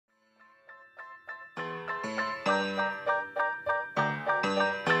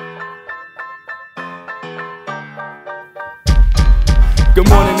Good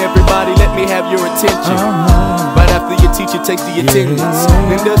morning everybody, let me have your attention. Right after your teacher takes the attendance,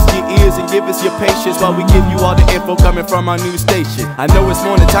 then dust your ears and give us your patience while we give you all the info coming from our news station. I know it's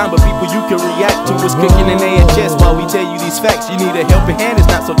morning time, but people you can react to what's cooking in AHS while we tell you these facts. You need a helping hand, it's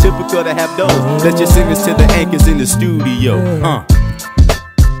not so typical to have those. Let's just sing this to the anchors in the studio.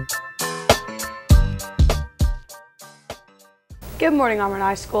 Good morning, Auburn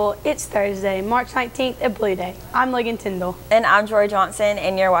High School. It's Thursday, March 19th at Blue Day. I'm Logan Tyndall. And I'm Jory Johnson,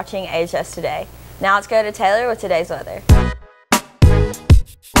 and you're watching AHS Today. Now let's go to Taylor with today's weather.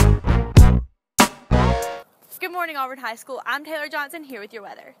 Good morning, Auburn High School. I'm Taylor Johnson here with your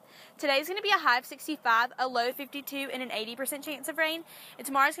weather. Today's going to be a high of 65, a low of 52, and an 80% chance of rain. And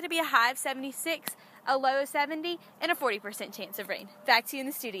tomorrow's going to be a high of 76, a low of 70, and a 40% chance of rain. Back to you in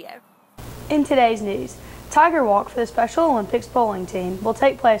the studio. In today's news, Tiger Walk for the Special Olympics bowling team will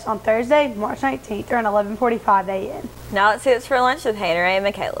take place on Thursday, March 19th around 11:45 a.m. Now let's see what's for lunch with Hannah Ray and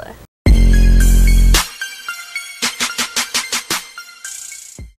Michaela.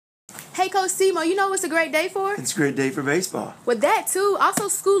 Hey, Coach Simo, you know what's a great day for? It's a great day for baseball. With that, too, also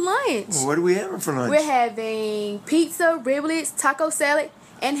school lunch. Well, what are we having for lunch? We're having pizza, riblets, taco salad,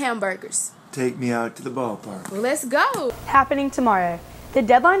 and hamburgers. Take me out to the ballpark. Well, let's go. Happening tomorrow. The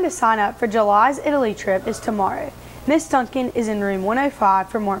deadline to sign up for July's Italy trip is tomorrow. Miss Duncan is in room 105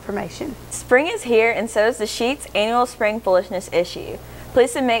 for more information. Spring is here, and so is the Sheet's annual Spring Foolishness issue.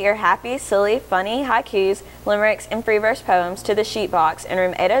 Please submit your happy, silly, funny haikus, limericks, and free verse poems to the Sheet box in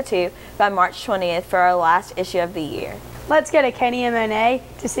room 802 by March 20th for our last issue of the year. Let's go to Kenny and Monet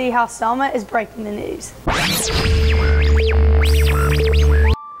to see how Selma is breaking the news.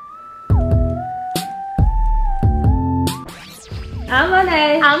 I'm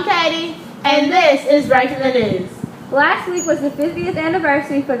Monet. I'm Katie, and this is Breaking the News. Last week was the 50th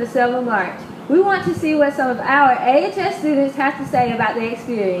anniversary for the Selma March. We want to see what some of our AHS students have to say about the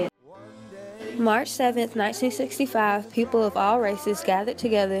experience. March 7th, 1965, people of all races gathered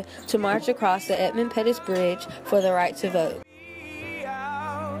together to march across the Edmund Pettus Bridge for the right to vote.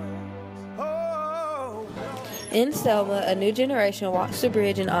 In Selma, a new generation walks the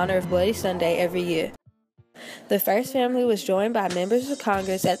bridge in honor of Bloody Sunday every year. The first family was joined by members of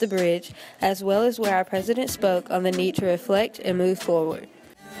Congress at the bridge, as well as where our president spoke on the need to reflect and move forward.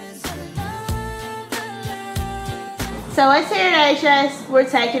 So us here at AHS, we're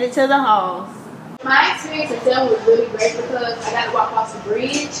taking it to the halls. My experience at Selma was really great because I got to walk across the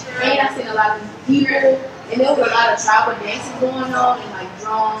bridge, and I seen a lot of people, and there was a lot of tribal dances going on, and like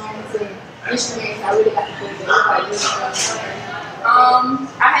drums and instruments. I really got to put that. Really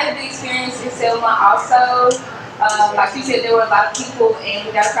I had a good experience in Selma also. Like you said, there were a lot of people, and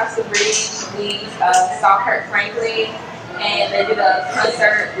we got across the bridge. We saw Kirk Franklin, and they did a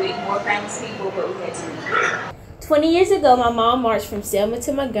concert with more famous people, but we had to leave. 20 years ago, my mom marched from Selma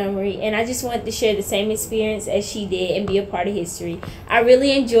to Montgomery, and I just wanted to share the same experience as she did and be a part of history. I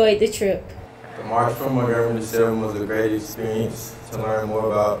really enjoyed the trip. The march from Montgomery to Selma was a great experience to learn more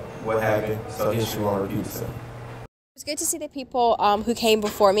about what happened, so history won't repeat itself. It's good to see the people who came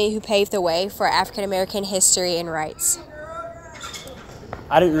before me, who paved the way for African American history and rights.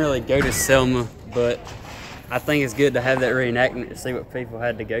 I didn't really go to Selma, but I think it's good to have that reenactment to see what people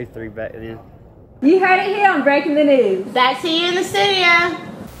had to go through back then. You heard it here on Breaking the News. Back to you in the studio.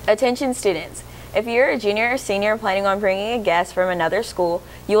 Attention students. If you're a junior or senior planning on bringing a guest from another school,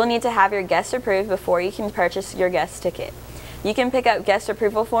 you will need to have your guest approved before you can purchase your guest ticket. You can pick up guest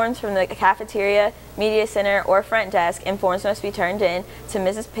approval forms from the cafeteria, media center, or front desk, and forms must be turned in to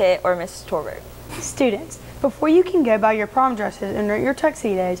Mrs. Pitt or Mrs. Torbert. Students, before you can go buy your prom dresses and rent your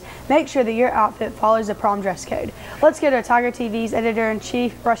tuxedos, make sure that your outfit follows the prom dress code. Let's go to Tiger TV's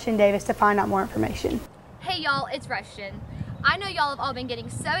editor-in-chief, Rushton Davis, to find out more information. Hey y'all, it's Rushton. I know y'all have all been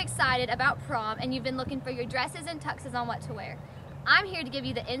getting so excited about prom and you've been looking for your dresses and tuxes on what to wear. I'm here to give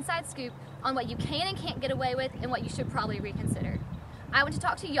you the inside scoop on what you can and can't get away with and what you should probably reconsider. I want to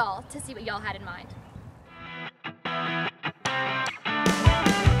talk to y'all to see what y'all had in mind.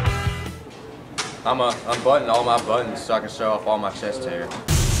 I'm unbuttoning all my buttons so I can show off all my chest hair.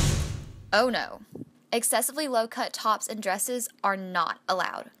 Oh no. Excessively low-cut tops and dresses are not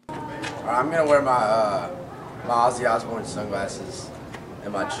allowed. I'm gonna wear my Ozzy Osbourne sunglasses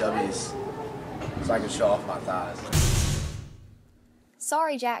and my chubbies so I can show off my thighs.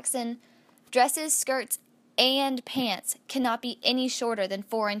 Sorry, Jackson. Dresses, skirts, and pants cannot be any shorter than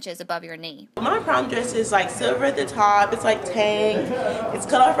 4 inches above your knee. My prom dress is like silver at the top, it's like tank, it's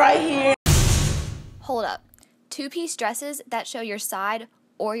cut off right here. Hold up. 2-piece dresses that show your side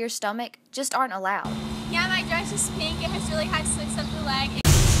or your stomach just aren't allowed. Yeah, my dress is pink. It has really high slits up the leg.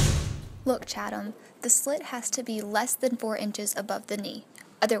 Look, Chatham, the slit has to be less than 4 inches above the knee.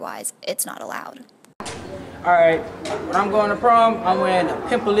 Otherwise, it's not allowed. Alright, when I'm going to prom, I'm wearing a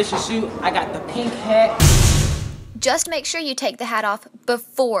pimpalicious suit. I got the pink hat. Just make sure you take the hat off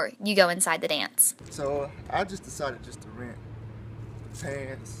before you go inside the dance. So I just decided just to rent the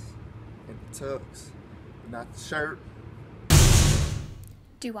pants and the tux, not the shirt.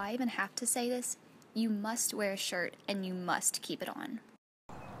 Do I even have to say this? You must wear a shirt and you must keep it on.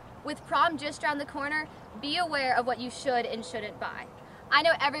 With prom just around the corner, be aware of what you should and shouldn't buy. I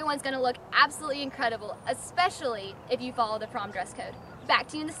know everyone's going to look absolutely incredible, especially if you follow the prom dress code. Back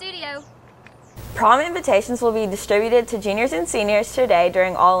to you in the studio. Prom invitations will be distributed to juniors and seniors today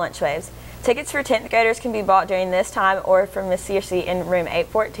during all lunch waves. Tickets for 10th graders can be bought during this time or from Miss Searcy in room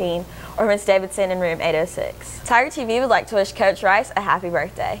 814 or Miss Davidson in room 806. Tiger TV would like to wish Coach Rice a happy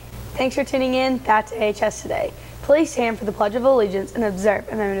birthday. Thanks for tuning in. That's AHS Today. Please stand for the Pledge of Allegiance and observe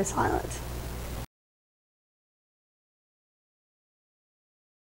a moment of silence.